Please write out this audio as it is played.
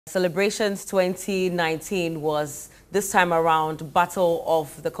Celebrations 2019 was this time around Battle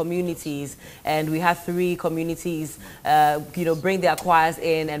of the Communities, and we had 3 communities, bring their choirs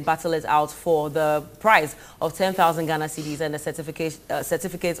in and battle it out for the prize of 10,000 Ghana cedis and a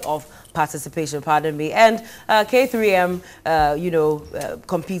certificate of participation. Pardon me. And K3M,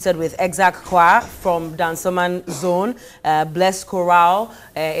 competed with Exact Choir from Dansoman Zone, Blessed Chorale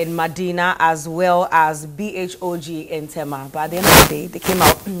in Medina, as well as BHOG in Tema. But at the end of the day, they came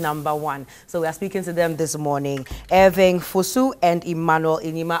out #1. So we are speaking to them this morning. Irving Fosu and Emmanuel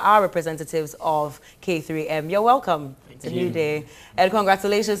Inima are representatives of K3M. You're welcome. It's a new day. And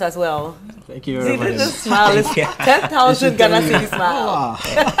congratulations as well. Thank you very much. See, this smile is 10,000 Ghana cedi smile.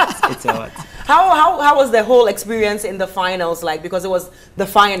 It's a lot. How was the whole experience in the finals like? Because it was the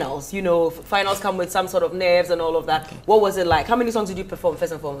finals, finals come with some sort of nerves and all of that. What was it like? How many songs did you perform,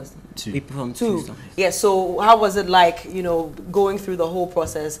 first and foremost? 2. We performed 2 songs. Yeah, so how was it like, going through the whole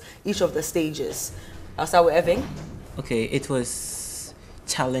process, each of the stages? I'll start with Irving. Okay, it was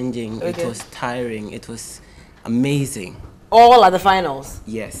challenging, Okay. it was tiring, it was amazing. All at the finals?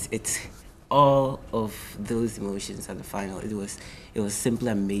 Yes, it's all of those emotions at the final. It was simply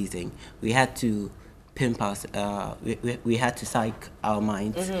amazing. We had to pimp us, we had to psych our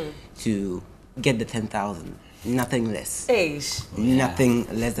minds to get the 10,000, nothing less. Nothing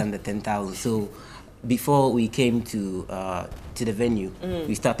less than the 10,000. So before we came to the venue,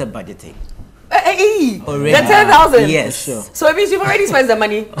 we started budgeting. The 10,000? Yes. Sure. So it means you've already spent the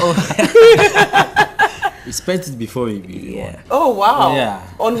money? We spent it before we won. Oh, wow. Yeah.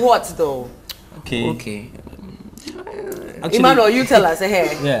 On what, though? Okay. Actually, Emmanuel, you tell us.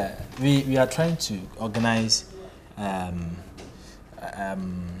 Hey. Yeah, we are trying to organize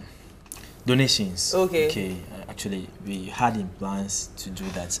donations. Okay. Actually, we had in plans to do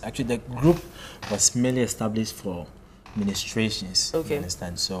that. Actually, the group was mainly established for ministrations. Okay. You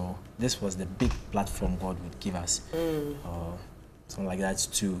understand? So this was the big platform God would give us, or something like that,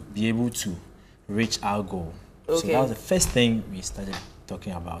 to be able to reach our goal. Okay. So that was the first thing we started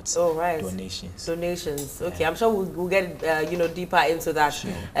talking about. Oh, right. Donations. Donations. Okay, I'm sure we'll get deeper into that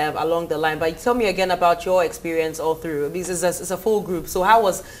along the line. But tell me again about your experience all through. Because it's a full group. So how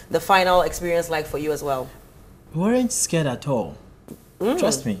was the final experience like for you as well? We weren't scared at all.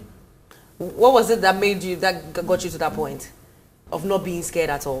 Trust me. What was it that got you to that point of not being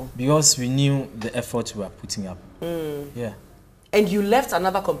scared at all? Because we knew the effort we were putting up. Yeah. And you left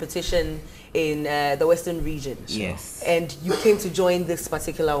another competition in the Western region. Yes. And you came to join this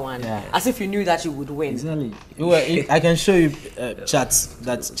particular one, as if you knew that you would win. Exactly. I can show you chats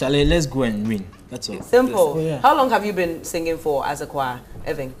that, Charlie, let's go and win. That's all. Simple. Oh, yeah. How long have you been singing for as a choir,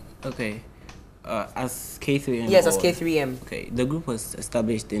 Irving? Okay. As K3M? Yes, as K3M. Okay, the group was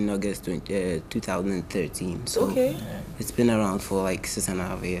established in August 2013. So it's been around for like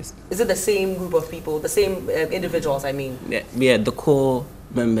 6.5 years. Is it the same group of people, the same individuals, I mean? Yeah, the core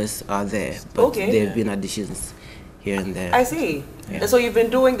members are there, but there have been additions here and there. I see. Yeah. And so you've been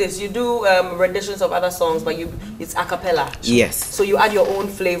doing this. You do renditions of other songs, but it's a cappella. Yes. So you add your own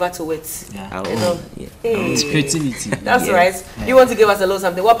flavor to it. Yeah. It's creativity. That's right. You want to give us a little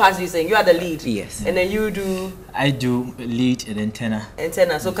something. What parts do you sing? You are the lead. Yes. And then you do... I do lead and then tenor. And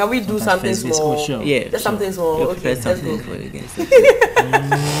tenor. So can we do something small? Sure. Yeah. Just something small. Okay, let's go. For you guys.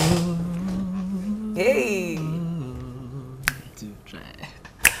 Hey.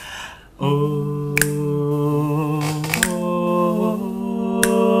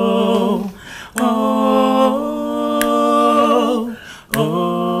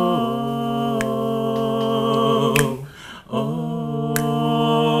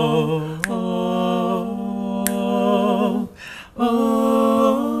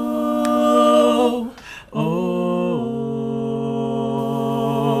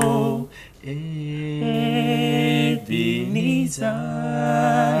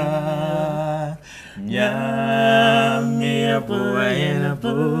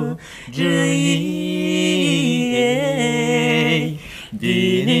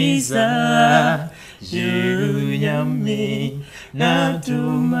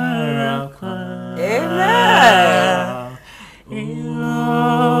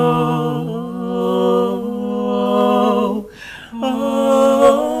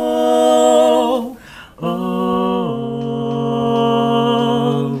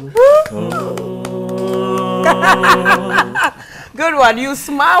 Good one. You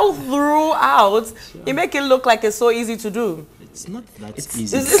smile throughout. You make it look like it's so easy to do. It's not that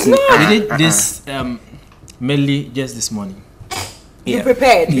easy. It's not. We did this mainly just this morning. You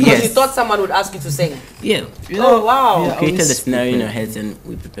prepared because you thought someone would ask you to sing. Yeah. Oh wow! We created the scenario in our heads and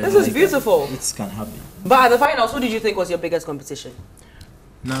we prepared. This is beautiful. It can happen. But at the finals, who did you think was your biggest competition?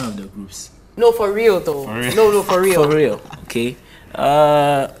 None of the groups. No, for real though. For real. No, for real. For real, okay.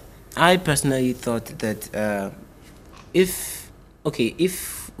 I personally thought that if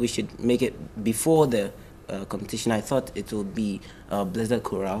we should make it before the competition, I thought it would be Blizzard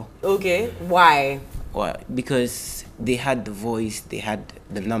Chorale. Okay, why? Well, because they had the voice, they had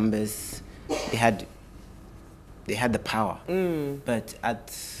the numbers, they had the power. But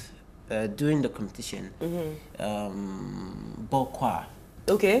at during the competition, Bokwa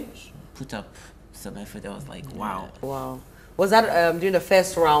Okay. put up some effort. I was like, wow. Wow. Was that during the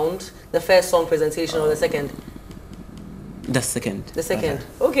first round, the first song presentation, or the second? The second. The second.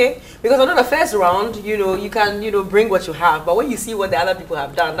 Okay. Because although the first round, you can, bring what you have, but when you see what the other people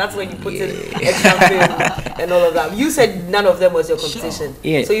have done, that's when you put in extra film and all of that. You said none of them was your competition. Sure.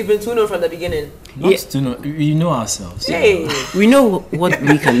 Yeah. So you've been tuned from the beginning. Not to know, we know ourselves. Hey. We know what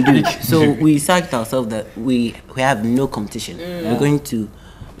we can do, so we psyched ourselves that we have no competition. We're going to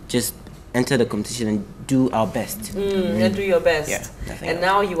just enter the competition and do our best. And do your best. Yeah, and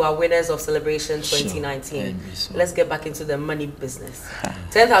now you are winners of Celebration 2019. Sure. Let's get back into the money business.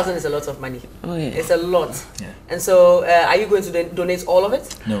 10,000 is a lot of money. Oh yeah. It's a lot. Yeah. And so, are you going to donate all of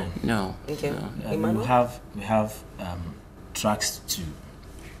it? No. No. Okay. No. Emmanuel? We have tracks to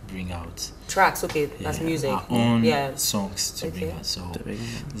bring out. Tracks, okay, that's music. Our own Yeah. songs to bring Okay. out. So this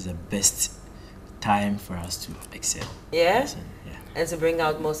is the best time for us to excel. Yeah? So, yeah. And to bring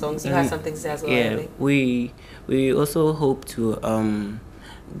out more songs. You have something to say as well, I Yeah, think. we also hope to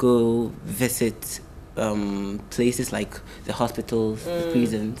go visit places like the hospitals, the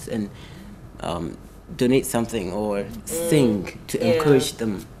prisons, and donate something or sing to encourage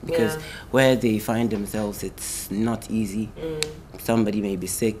them, because where they find themselves, it's not easy. Somebody may be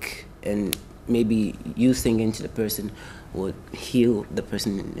sick, and maybe you singing to the person would heal the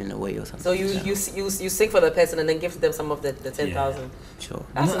person in a way or something. So you sing for the person and then give them some of the 10,000. Sure.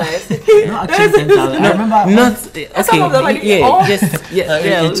 That's nice. Not actually 10,000. I remember Not okay. some of them are Yeah, all- just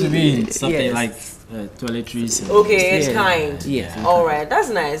it to be something yes. like toiletries. And Okay, it's Yeah. kind. Yes. All right, that's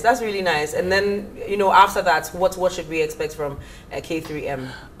nice. That's really nice. And then after that, what should we expect from K3M?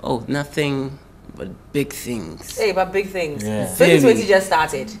 Oh, nothing but big things. Hey, but big things. Yeah. 2020 just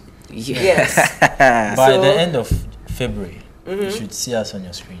started. Yeah. Yes. By So- the end of February, you should see us on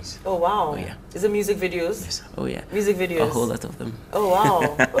your screens. Oh wow. Oh, yeah. Is it music videos? Yes. Oh yeah. Music videos. A whole lot of them. Oh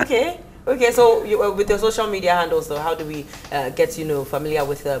wow. Okay. Okay. So with your social media handles, though, how do we get familiar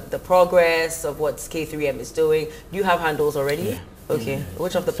with the progress of what K3M is doing? Do you have handles already? Yeah. Okay.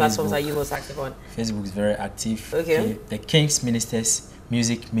 Which of the platforms are you most active on? Facebook is very active. Okay. The King's Ministers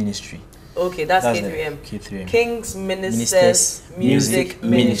Music Ministry. Okay, that's That's K3M. the K3M. King's Ministers Ministers Music Music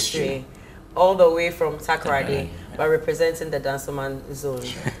Ministry. All the way from Takoradi, but representing the Dancerman zone.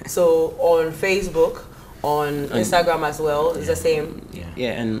 So on Facebook, on Instagram as well, it's the same.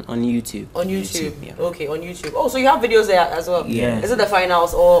 Yeah, and on YouTube. On YouTube. Yeah. Okay, on YouTube. Oh, so you have videos there as well? Yeah. Is it the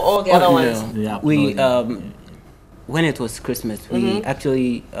finals or all the other ones? No. Yeah, We uploading. when it was Christmas, we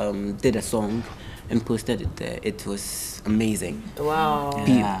actually did a song and posted it there. It was amazing. Wow.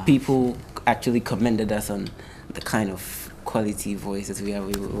 Yeah. People actually commended us on the kind of quality voices we have.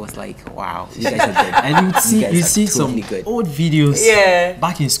 It was like, wow, you guys are good. And you guys see are some totally good. old videos Yeah.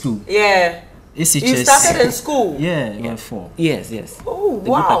 back in school. Yeah. It's You started in school? Yeah, we were 4. Yes. Oh, The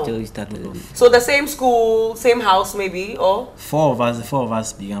wow. group actually started. So the same school, same house maybe, or? The 4 of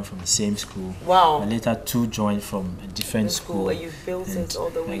us began from the same school. Wow. But later 2 joined from a different School, and you built it all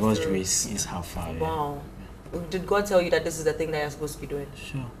the way God's through. grace is how far. yeah. Wow. Did God tell you that this is the thing that you're supposed to be doing?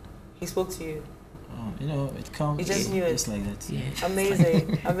 Sure. He spoke to you. It comes. You just knew it. Just like that. Yeah.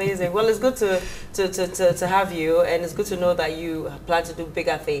 Amazing, amazing. Well, it's good to have you, and it's good to know that you plan to do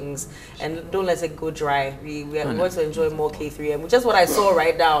bigger things, and don't let it go dry. We want to enjoy more K3M, which is what I saw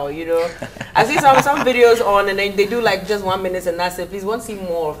right now. I see some videos on, and they do like just 1 minute, and that's it. Please, want to see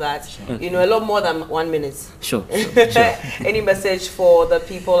more of that. A lot more than 1 minute. Sure. Any message for the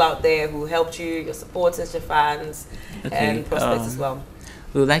people out there who helped you, your supporters, your fans, and prospects as well?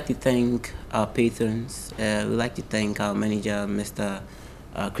 We would like to thank our patrons. We would like to thank our manager, Mr.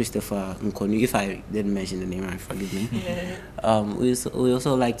 Christopher Nkonu. If I didn't mention the name, forgive me. We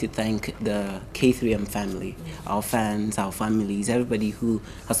also like to thank the K3M family, our fans, our families, everybody who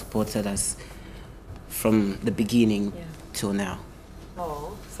has supported us from the beginning till now.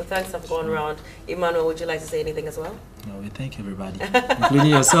 Oh, so thanks have gone around. Emmanuel, would you like to say anything as well? No, we thank everybody,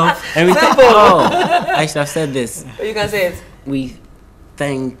 including yourself. I should have said this. You can say it. We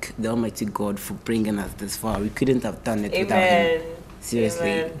thank the Almighty God for bringing us this far. We couldn't have done it without Him.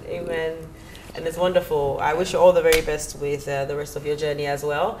 Seriously. Amen. And it's wonderful. I wish you all the very best with the rest of your journey as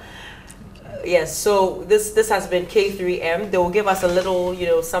well. Yes, so this has been K3M. They will give us a little,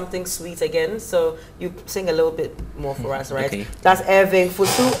 something sweet again. So you sing a little bit more for us, right? Okay. That's Irving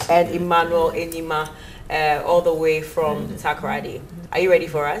Futu and Emmanuel Enyima, all the way from Takoradi. Are you ready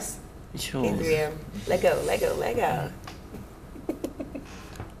for us? Sure. K3M. Let go, let go, let go.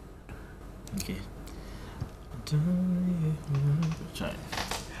 Okay. Try.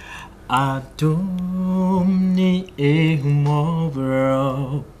 Adumni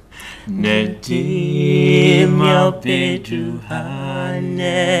ehumobro Nedimya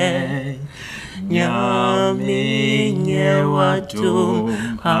beduhane Nyami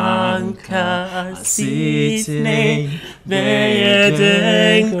nyewadum Hanka sitne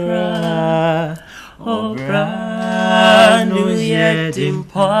Beyedenkra Obranu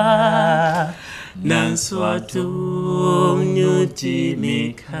yedimpa Nanswadum nyuti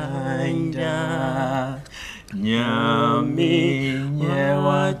mikanda Nyami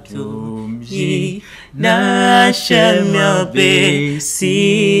nyewadum yi Nashemya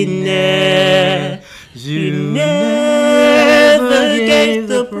besine You never gave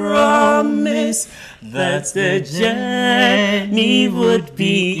the promise that the journey would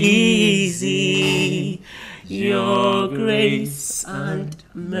be easy. Your grace and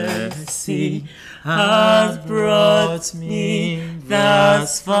mercy has brought me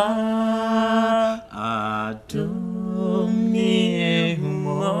thus far. Adumni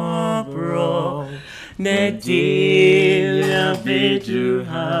ehumobro Nedilia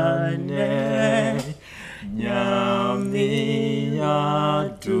beduhane Nyami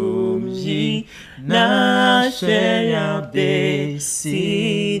adumyi Nasheya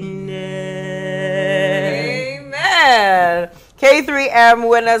besine. Amen. K3M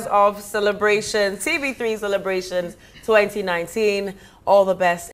winners of celebration, TV3 celebrations 2019. All the best.